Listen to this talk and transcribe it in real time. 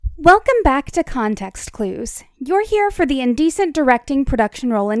Welcome back to Context Clues. You're here for the Indecent Directing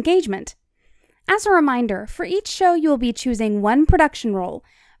Production Role engagement. As a reminder, for each show you will be choosing one production role,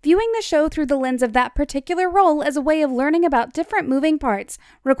 viewing the show through the lens of that particular role as a way of learning about different moving parts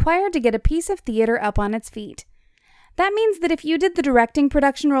required to get a piece of theater up on its feet. That means that if you did the directing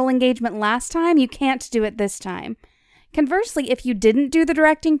production role engagement last time, you can't do it this time. Conversely, if you didn't do the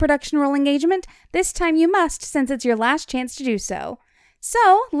directing production role engagement, this time you must, since it's your last chance to do so.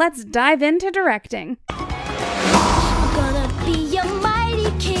 So, let's dive into directing. I'm gonna be a mighty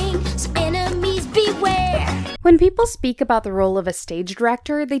king, so enemies beware. When people speak about the role of a stage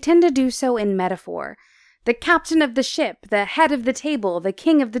director, they tend to do so in metaphor. The captain of the ship, the head of the table, the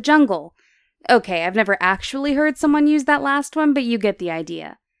king of the jungle. Okay, I've never actually heard someone use that last one, but you get the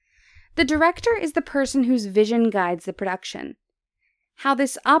idea. The director is the person whose vision guides the production. How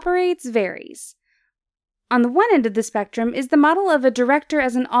this operates varies. On the one end of the spectrum is the model of a director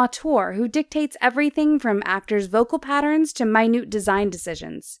as an auteur who dictates everything from actors' vocal patterns to minute design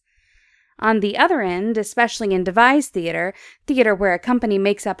decisions. On the other end, especially in devised theater where a company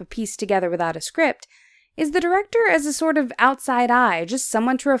makes up a piece together without a script, is the director as a sort of outside eye, just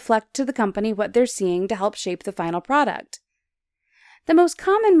someone to reflect to the company what they're seeing to help shape the final product. The most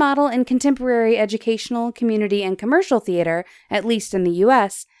common model in contemporary educational, community, and commercial theater, at least in the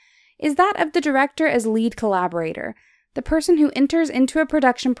US, is that of the director as lead collaborator, the person who enters into a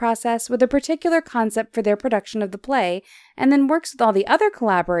production process with a particular concept for their production of the play, and then works with all the other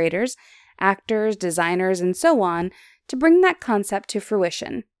collaborators, actors, designers, and so on, to bring that concept to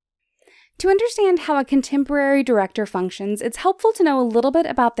fruition. To understand how a contemporary director functions, it's helpful to know a little bit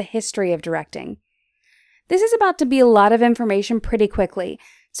about the history of directing. This is about to be a lot of information pretty quickly,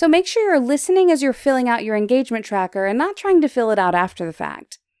 so make sure you're listening as you're filling out your engagement tracker and not trying to fill it out after the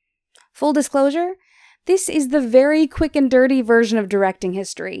fact. Full disclosure, this is the very quick and dirty version of directing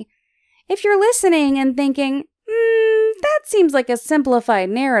history. If you're listening and thinking, that seems like a simplified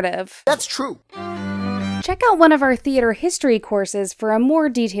narrative. That's true. Check out one of our theater history courses for a more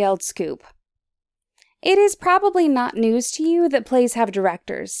detailed scoop. It is probably not news to you that plays have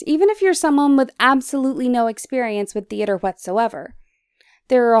directors, even if you're someone with absolutely no experience with theater whatsoever.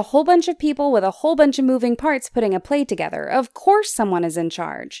 There are a whole bunch of people with a whole bunch of moving parts putting a play together. Of course someone is in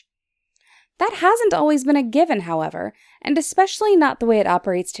charge. That hasn't always been a given, however, and especially not the way it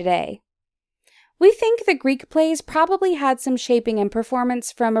operates today. We think that Greek plays probably had some shaping and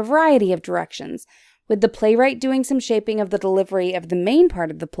performance from a variety of directions, with the playwright doing some shaping of the delivery of the main part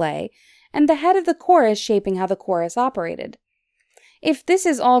of the play, and the head of the chorus shaping how the chorus operated. If this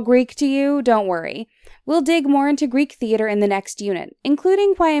is all Greek to you, don't worry. We'll dig more into Greek theater in the next unit,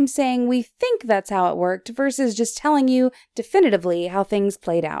 including why I'm saying we think that's how it worked versus just telling you definitively how things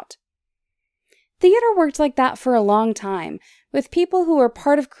played out. Theater worked like that for a long time, with people who were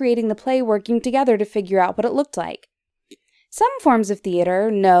part of creating the play working together to figure out what it looked like. Some forms of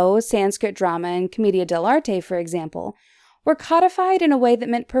theater, Sanskrit drama and commedia dell'arte, for example, were codified in a way that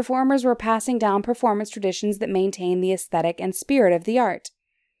meant performers were passing down performance traditions that maintained the aesthetic and spirit of the art.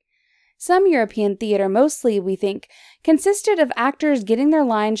 Some European theater, mostly, we think, consisted of actors getting their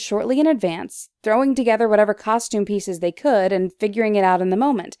lines shortly in advance, throwing together whatever costume pieces they could, and figuring it out in the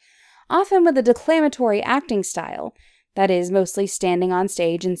moment, often with a declamatory acting style, that is, mostly standing on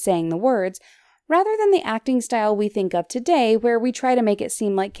stage and saying the words, rather than the acting style we think of today where we try to make it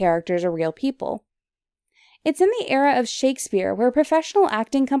seem like characters are real people. It's in the era of Shakespeare where professional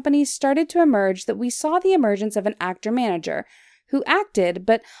acting companies started to emerge that we saw the emergence of an actor-manager, who acted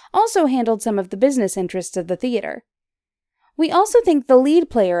but also handled some of the business interests of the theater. We also think the lead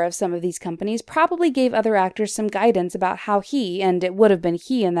player of some of these companies probably gave other actors some guidance about how he, and it would have been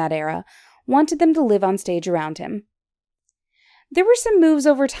he in that era, wanted them to live on stage around him. There were some moves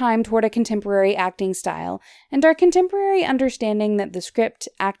over time toward a contemporary acting style, and our contemporary understanding that the script,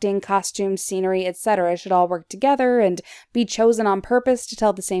 acting, costumes, scenery, etc. should all work together and be chosen on purpose to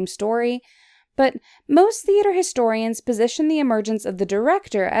tell the same story. But most theater historians position the emergence of the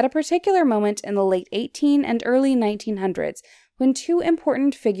director at a particular moment in the late 1800s and early 1900s, when two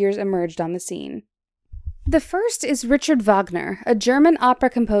important figures emerged on the scene. The first is Richard Wagner, a German opera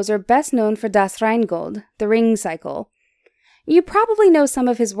composer best known for Das Rheingold, the Ring Cycle. You probably know some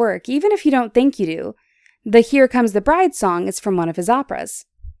of his work, even if you don't think you do. The Here Comes the Bride song is from one of his operas.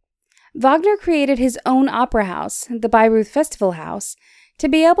 Wagner created his own opera house, the Bayreuth Festival House, to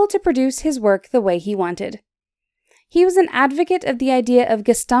be able to produce his work the way he wanted. He was an advocate of the idea of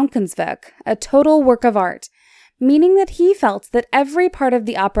Gesamtkunstwerk, a total work of art, meaning that he felt that every part of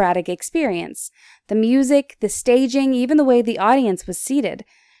the operatic experience, the music, the staging, even the way the audience was seated,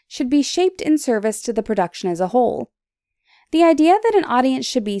 should be shaped in service to the production as a whole. The idea that an audience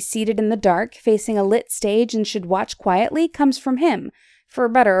should be seated in the dark, facing a lit stage, and should watch quietly comes from him, for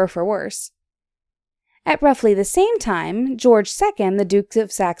better or for worse. At roughly the same time, George II, the Duke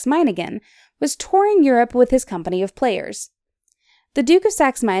of Saxe-Meiningen, was touring Europe with his company of players. The Duke of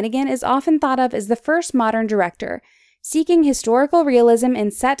Saxe-Meiningen is often thought of as the first modern director, seeking historical realism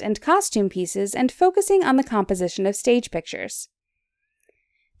in set and costume pieces and focusing on the composition of stage pictures.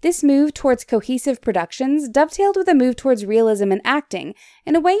 This move towards cohesive productions dovetailed with a move towards realism in acting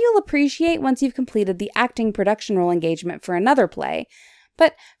in a way you'll appreciate once you've completed the acting production role engagement for another play,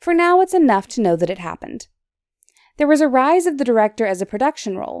 but for now it's enough to know that it happened. There was a rise of the director as a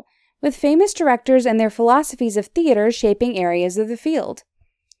production role, with famous directors and their philosophies of theater shaping areas of the field.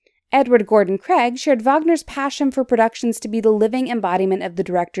 Edward Gordon Craig shared Wagner's passion for productions to be the living embodiment of the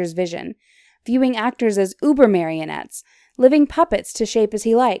director's vision, viewing actors as uber-marionettes, living puppets to shape as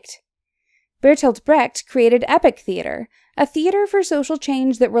he liked. Bertolt Brecht created epic theater, a theater for social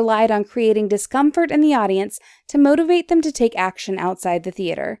change that relied on creating discomfort in the audience to motivate them to take action outside the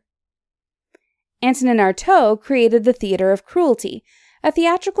theater. Antonin Artaud created the theater of cruelty, a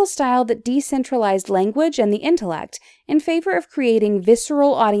theatrical style that decentralized language and the intellect in favor of creating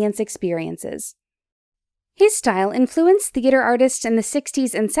visceral audience experiences. His style influenced theater artists in the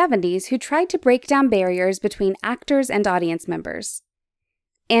 60s and 70s who tried to break down barriers between actors and audience members.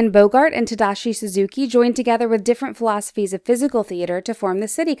 Anne Bogart and Tadashi Suzuki joined together with different philosophies of physical theater to form the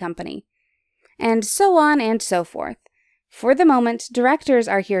City Company. And so on and so forth. For the moment, directors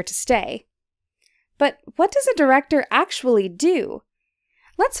are here to stay. But what does a director actually do?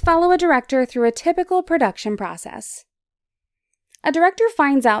 Let's follow a director through a typical production process. A director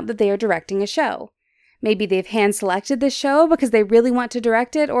finds out that they are directing a show. Maybe they've hand-selected this show because they really want to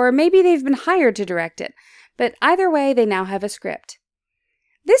direct it, or maybe they've been hired to direct it, but either way, they now have a script.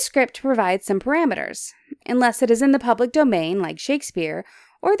 This script provides some parameters, unless it is in the public domain, like Shakespeare,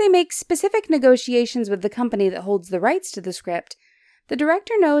 or they make specific negotiations with the company that holds the rights to the script. The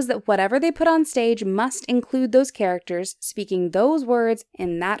director knows that whatever they put on stage must include those characters speaking those words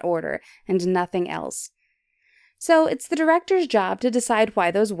in that order and nothing else. So it's the director's job to decide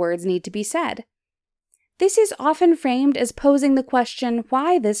why those words need to be said. This is often framed as posing the question,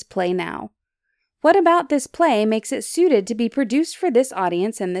 why this play now? What about this play makes it suited to be produced for this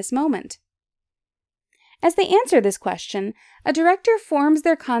audience in this moment? As they answer this question, a director forms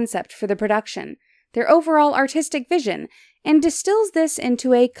their concept for the production, their overall artistic vision, and distills this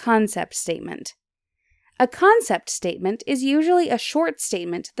into a concept statement. A concept statement is usually a short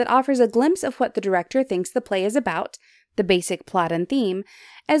statement that offers a glimpse of what the director thinks the play is about, the basic plot and theme,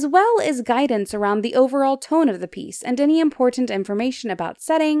 as well as guidance around the overall tone of the piece and any important information about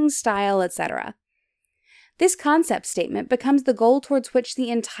settings, style, etc. This concept statement becomes the goal towards which the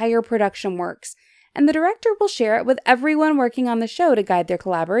entire production works, and the director will share it with everyone working on the show to guide their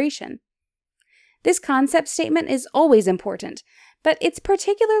collaboration. This concept statement is always important, but it's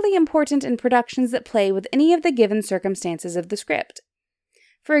particularly important in productions that play with any of the given circumstances of the script.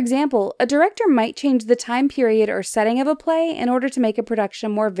 For example, a director might change the time period or setting of a play in order to make a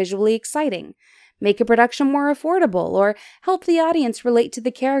production more visually exciting, make a production more affordable, or help the audience relate to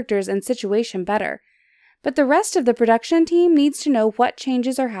the characters and situation better. But the rest of the production team needs to know what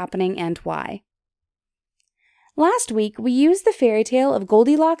changes are happening and why. Last week, we used the fairy tale of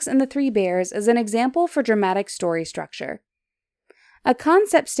Goldilocks and the Three Bears as an example for dramatic story structure. A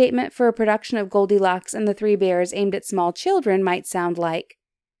concept statement for a production of Goldilocks and the Three Bears aimed at small children might sound like,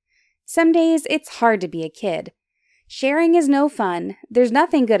 "Some days it's hard to be a kid. Sharing is no fun, there's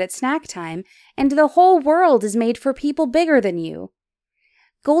nothing good at snack time, and the whole world is made for people bigger than you."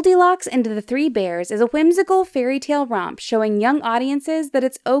 Goldilocks and the Three Bears is a whimsical fairy tale romp showing young audiences that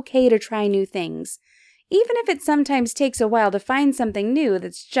it's okay to try new things, even if it sometimes takes a while to find something new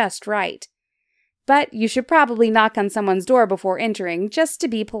that's just right. But you should probably knock on someone's door before entering, just to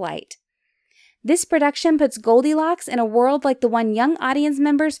be polite. This production puts Goldilocks in a world like the one young audience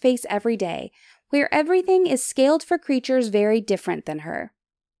members face every day, where everything is scaled for creatures very different than her.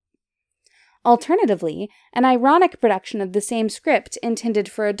 Alternatively, an ironic production of the same script intended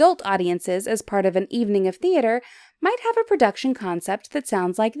for adult audiences as part of an evening of theater might have a production concept that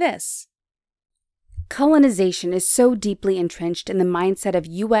sounds like this. Colonization is so deeply entrenched in the mindset of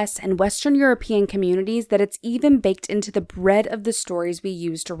US and Western European communities that it's even baked into the bread of the stories we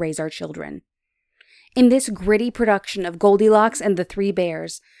use to raise our children. In this gritty production of Goldilocks and the Three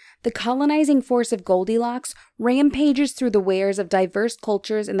Bears, the colonizing force of Goldilocks rampages through the wares of diverse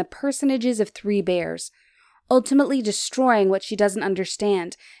cultures and the personages of Three Bears, ultimately destroying what she doesn't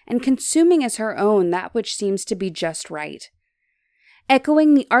understand and consuming as her own that which seems to be just right.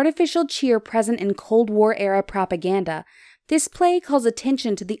 Echoing the artificial cheer present in Cold War-era propaganda, This play calls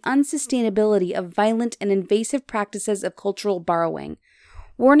attention to the unsustainability of violent and invasive practices of cultural borrowing,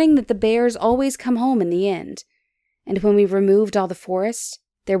 warning that the bears always come home in the end, and when we've removed all the forest,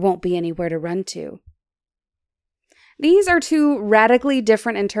 there won't be anywhere to run to. These are two radically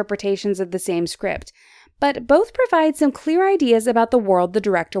different interpretations of the same script, but both provide some clear ideas about the world the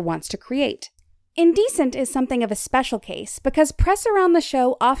director wants to create. Indecent is something of a special case because press around the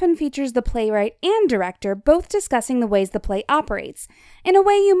show often features the playwright and director both discussing the ways the play operates, in a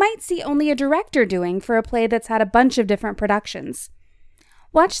way you might see only a director doing for a play that's had a bunch of different productions.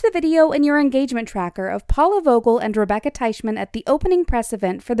 Watch the video in your engagement tracker of Paula Vogel and Rebecca Teichman at the opening press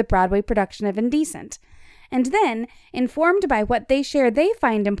event for the Broadway production of Indecent, and then, informed by what they share they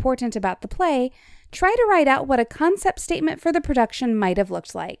find important about the play, try to write out what a concept statement for the production might have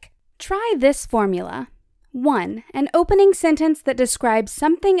looked like. Try this formula. 1. An opening sentence that describes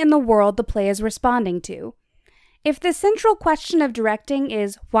something in the world the play is responding to. If the central question of directing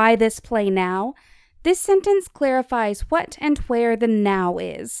is, why this play now? This sentence clarifies what and where the now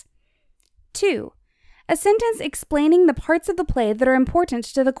is. 2. A sentence explaining the parts of the play that are important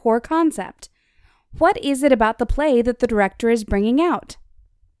to the core concept. What is it about the play that the director is bringing out?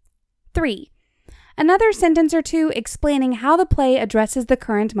 3. Another sentence or two explaining how the play addresses the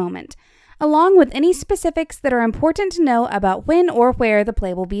current moment, along with any specifics that are important to know about when or where the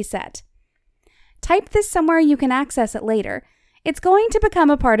play will be set. Type this somewhere you can access it later. It's going to become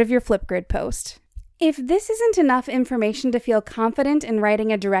a part of your Flipgrid post. If this isn't enough information to feel confident in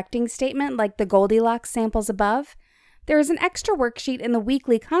writing a directing statement like the Goldilocks samples above, there is an extra worksheet in the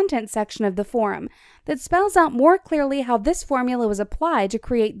weekly content section of the forum that spells out more clearly how this formula was applied to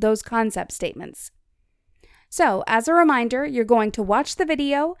create those concept statements. So, as a reminder, you're going to watch the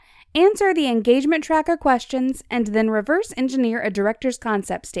video, answer the engagement tracker questions, and then reverse engineer a director's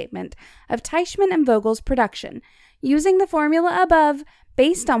concept statement of Teichman and Vogel's production, using the formula above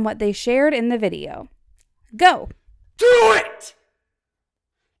based on what they shared in the video. Go! Do it!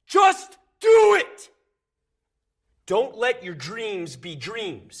 Just do it! Don't let your dreams be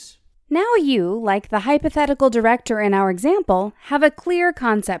dreams. Now you, like the hypothetical director in our example, have a clear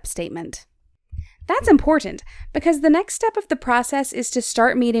concept statement. That's important because the next step of the process is to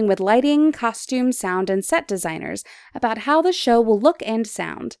start meeting with lighting, costume, sound, and set designers about how the show will look and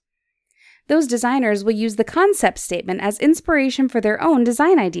sound. Those designers will use the concept statement as inspiration for their own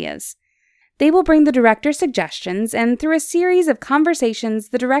design ideas. They will bring the director suggestions, and through a series of conversations,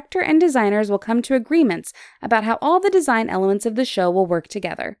 the director and designers will come to agreements about how all the design elements of the show will work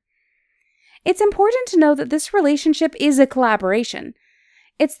together. It's important to know that this relationship is a collaboration.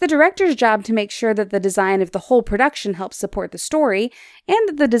 It's the director's job to make sure that the design of the whole production helps support the story and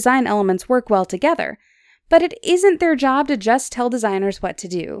that the design elements work well together, but it isn't their job to just tell designers what to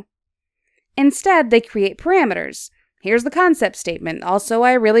do. Instead, they create parameters. Here's the concept statement. Also,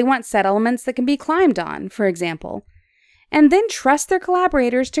 I really want set elements that can be climbed on, for example. And then trust their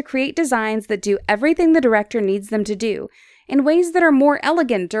collaborators to create designs that do everything the director needs them to do, in ways that are more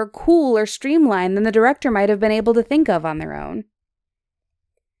elegant or cool or streamlined than the director might have been able to think of on their own.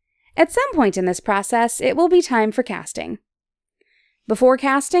 At some point in this process, it will be time for casting. Before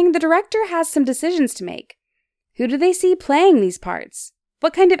casting, the director has some decisions to make. Who do they see playing these parts?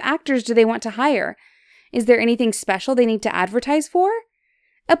 What kind of actors do they want to hire? Is there anything special they need to advertise for?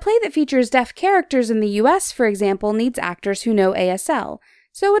 A play that features deaf characters in the US, for example, needs actors who know ASL,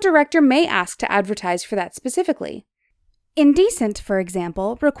 so a director may ask to advertise for that specifically. Indecent, for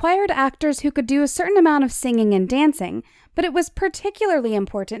example, required actors who could do a certain amount of singing and dancing, but it was particularly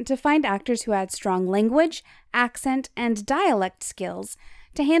important to find actors who had strong language, accent, and dialect skills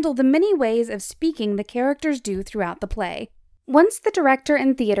to handle the many ways of speaking the characters do throughout the play. Once the director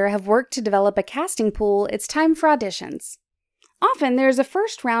and theater have worked to develop a casting pool, it's time for auditions. Often, there's a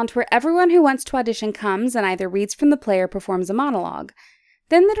first round where everyone who wants to audition comes and either reads from the play or performs a monologue.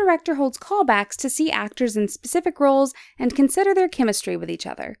 Then the director holds callbacks to see actors in specific roles and consider their chemistry with each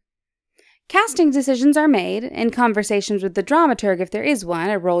other. Casting decisions are made, in conversations with the dramaturg if there is one,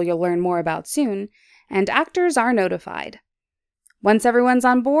 a role you'll learn more about soon, and actors are notified. Once everyone's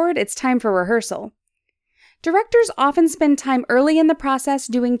on board, it's time for rehearsal. Directors often spend time early in the process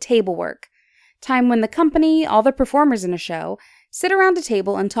doing table work, time when the company, all the performers in a show, sit around a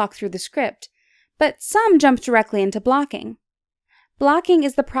table and talk through the script, but some jump directly into blocking. Blocking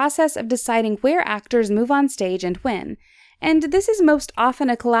is the process of deciding where actors move on stage and when, and this is most often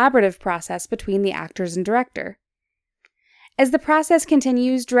a collaborative process between the actors and director. As the process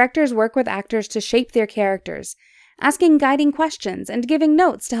continues, directors work with actors to shape their characters, asking guiding questions and giving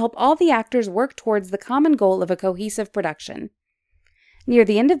notes to help all the actors work towards the common goal of a cohesive production. Near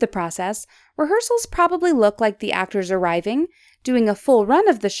the end of the process, rehearsals probably look like the actors arriving, doing a full run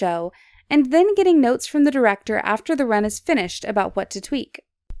of the show, and then getting notes from the director after the run is finished about what to tweak.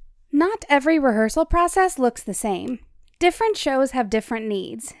 Not every rehearsal process looks the same. Different shows have different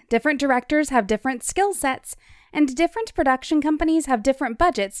needs, different directors have different skill sets, and different production companies have different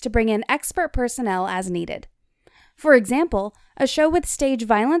budgets to bring in expert personnel as needed. For example, a show with stage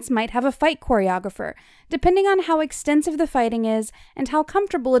violence might have a fight choreographer, depending on how extensive the fighting is and how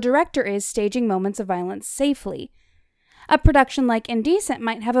comfortable a director is staging moments of violence safely. A production like Indecent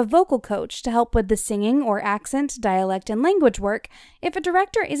might have a vocal coach to help with the singing or accent, dialect, and language work if a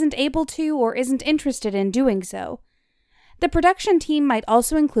director isn't able to or isn't interested in doing so. The production team might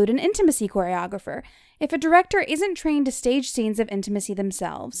also include an intimacy choreographer if a director isn't trained to stage scenes of intimacy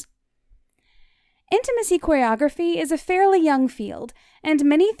themselves. Intimacy choreography is a fairly young field, and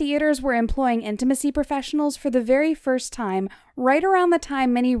many theaters were employing intimacy professionals for the very first time right around the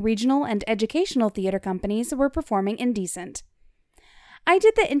time many regional and educational theater companies were performing Indecent. I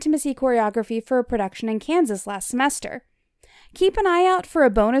did the intimacy choreography for a production in Kansas last semester. Keep an eye out for a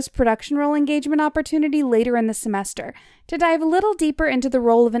bonus production role engagement opportunity later in the semester to dive a little deeper into the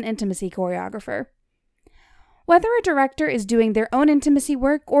role of an intimacy choreographer. Whether a director is doing their own intimacy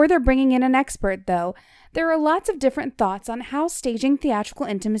work or they're bringing in an expert, though, there are lots of different thoughts on how staging theatrical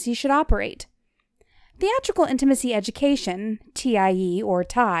intimacy should operate. Theatrical Intimacy Education, TIE or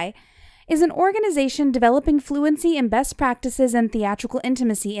TIE, is an organization developing fluency and best practices in theatrical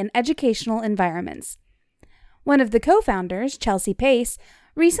intimacy in educational environments. One of the co-founders, Chelsea Pace,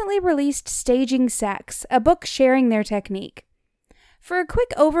 recently released Staging Sex, a book sharing their technique. For a quick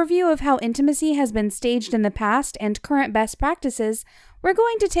overview of how intimacy has been staged in the past and current best practices, we're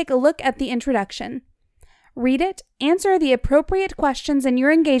going to take a look at the introduction. Read it, answer the appropriate questions in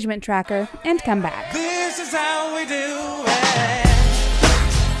your engagement tracker, and come back. This is how we do it.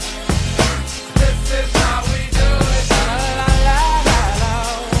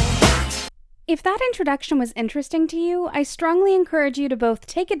 If that introduction was interesting to you, I strongly encourage you to both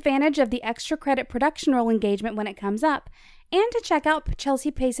take advantage of the extra credit production role engagement when it comes up, and to check out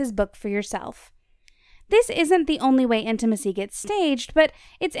Chelsea Pace's book for yourself. This isn't the only way intimacy gets staged, but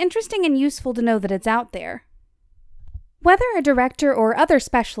it's interesting and useful to know that it's out there. Whether a director or other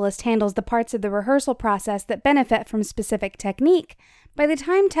specialist handles the parts of the rehearsal process that benefit from specific technique, by the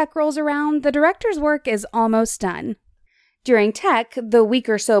time tech rolls around, the director's work is almost done. During tech, the week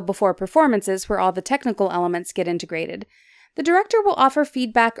or so before performances where all the technical elements get integrated, the director will offer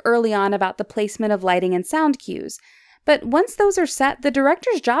feedback early on about the placement of lighting and sound cues, but once those are set, the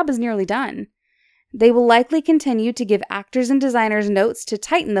director's job is nearly done. They will likely continue to give actors and designers notes to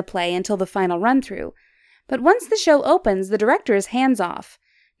tighten the play until the final run-through, but once the show opens, the director is hands-off.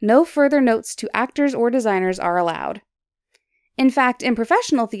 No further notes to actors or designers are allowed. In fact, in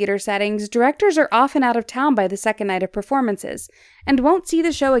professional theater settings, directors are often out of town by the second night of performances, and won't see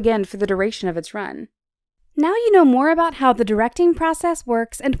the show again for the duration of its run. Now you know more about how the directing process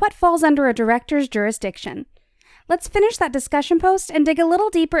works and what falls under a director's jurisdiction. Let's finish that discussion post and dig a little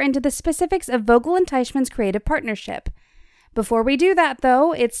deeper into the specifics of Vogel and Teichmann's creative partnership. Before we do that,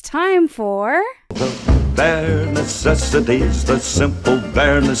 though, it's time for... The bare necessities, the simple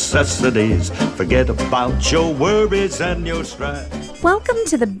bare necessities. Forget about your worries and your strife. Welcome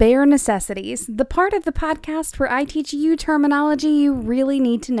to the Bare Necessities, the part of the podcast where I teach you terminology you really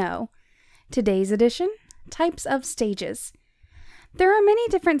need to know. Today's edition, types of stages. There are many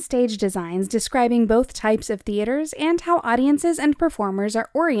different stage designs describing both types of theaters and how audiences and performers are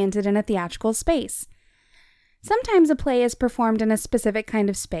oriented in a theatrical space. Sometimes a play is performed in a specific kind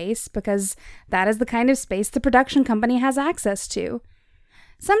of space because that is the kind of space the production company has access to.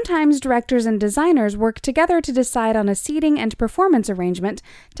 Sometimes directors and designers work together to decide on a seating and performance arrangement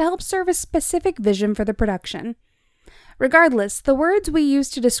to help serve a specific vision for the production. Regardless, the words we use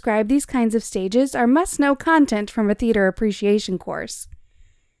to describe these kinds of stages are must-know content from a theater appreciation course.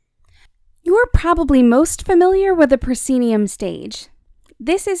 You're probably most familiar with the proscenium stage.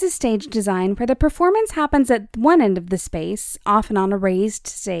 This is a stage design where the performance happens at one end of the space, often on a raised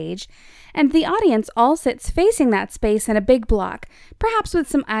stage, and the audience all sits facing that space in a big block, perhaps with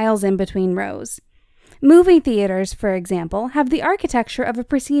some aisles in between rows. Movie theaters, for example, have the architecture of a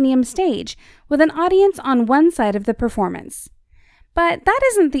proscenium stage, with an audience on one side of the performance. But that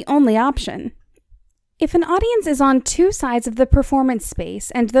isn't the only option. If an audience is on two sides of the performance space,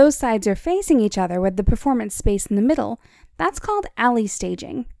 and those sides are facing each other with the performance space in the middle, that's called alley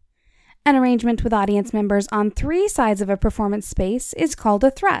staging. An arrangement with audience members on three sides of a performance space is called a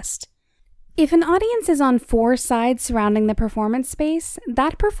thrust. If an audience is on 4 sides surrounding the performance space,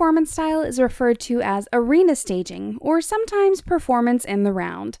 that performance style is referred to as arena staging, or sometimes performance in the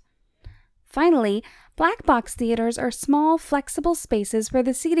round. Finally, black box theaters are small, flexible spaces where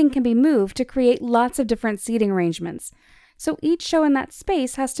the seating can be moved to create lots of different seating arrangements. So each show in that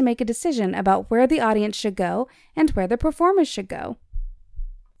space has to make a decision about where the audience should go and where the performers should go.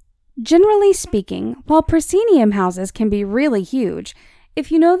 Generally speaking, while proscenium houses can be really huge, if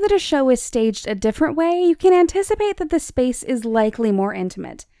you know that a show is staged a different way, you can anticipate that the space is likely more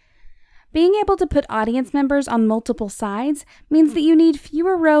intimate. Being able to put audience members on multiple sides means that you need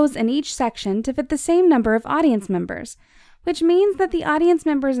fewer rows in each section to fit the same number of audience members, which means that the audience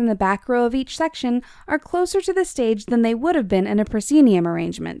members in the back row of each section are closer to the stage than they would have been in a proscenium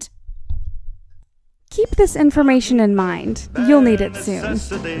arrangement. Keep this information in mind. You'll need it soon.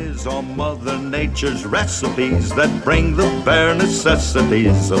 Necessities are Mother Nature's recipes that bring the bare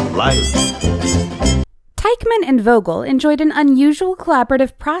necessities of life. Teichmann and Vogel enjoyed an unusual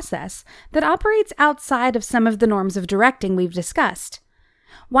collaborative process that operates outside of some of the norms of directing we've discussed.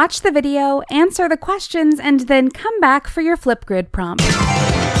 Watch the video, answer the questions, and then come back for your Flipgrid prompt.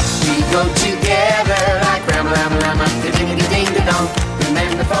 We go together like Rama Rama Rama, ding-a-ding-ding-dong,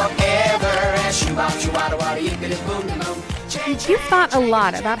 remember forever, and shoo-bop-shoo-wada-wada, yippity-boom-boom. You've thought a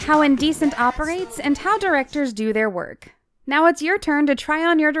lot about how Indecent operates and how directors do their work. Now it's your turn to try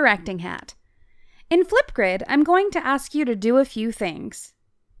on your directing hat. In Flipgrid, I'm going to ask you to do a few things.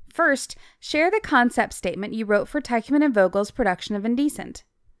 First, share the concept statement you wrote for Teichmann and Vogel's production of Indecent.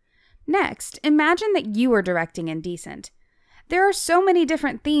 Next, imagine that you are directing Indecent. There are so many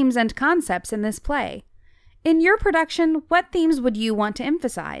different themes and concepts in this play. In your production, what themes would you want to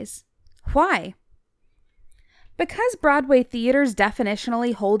emphasize? Why? Because Broadway theaters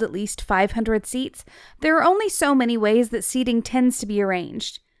definitionally hold at least 500 seats, there are only so many ways that seating tends to be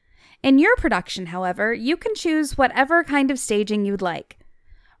arranged. In your production, however, you can choose whatever kind of staging you'd like.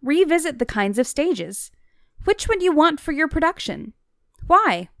 Revisit the kinds of stages. Which would you want for your production?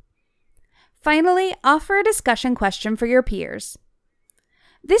 Why? Finally, offer a discussion question for your peers.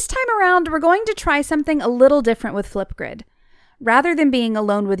 This time around, we're going to try something a little different with Flipgrid. Rather than being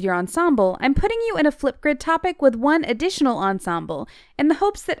alone with your ensemble, I'm putting you in a Flipgrid topic with one additional ensemble in the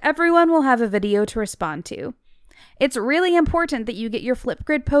hopes that everyone will have a video to respond to. It's really important that you get your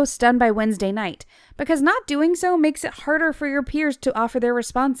Flipgrid posts done by Wednesday night, because not doing so makes it harder for your peers to offer their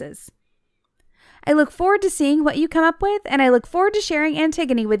responses. I look forward to seeing what you come up with, and I look forward to sharing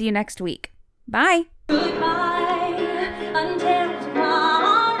Antigone with you next week. Bye!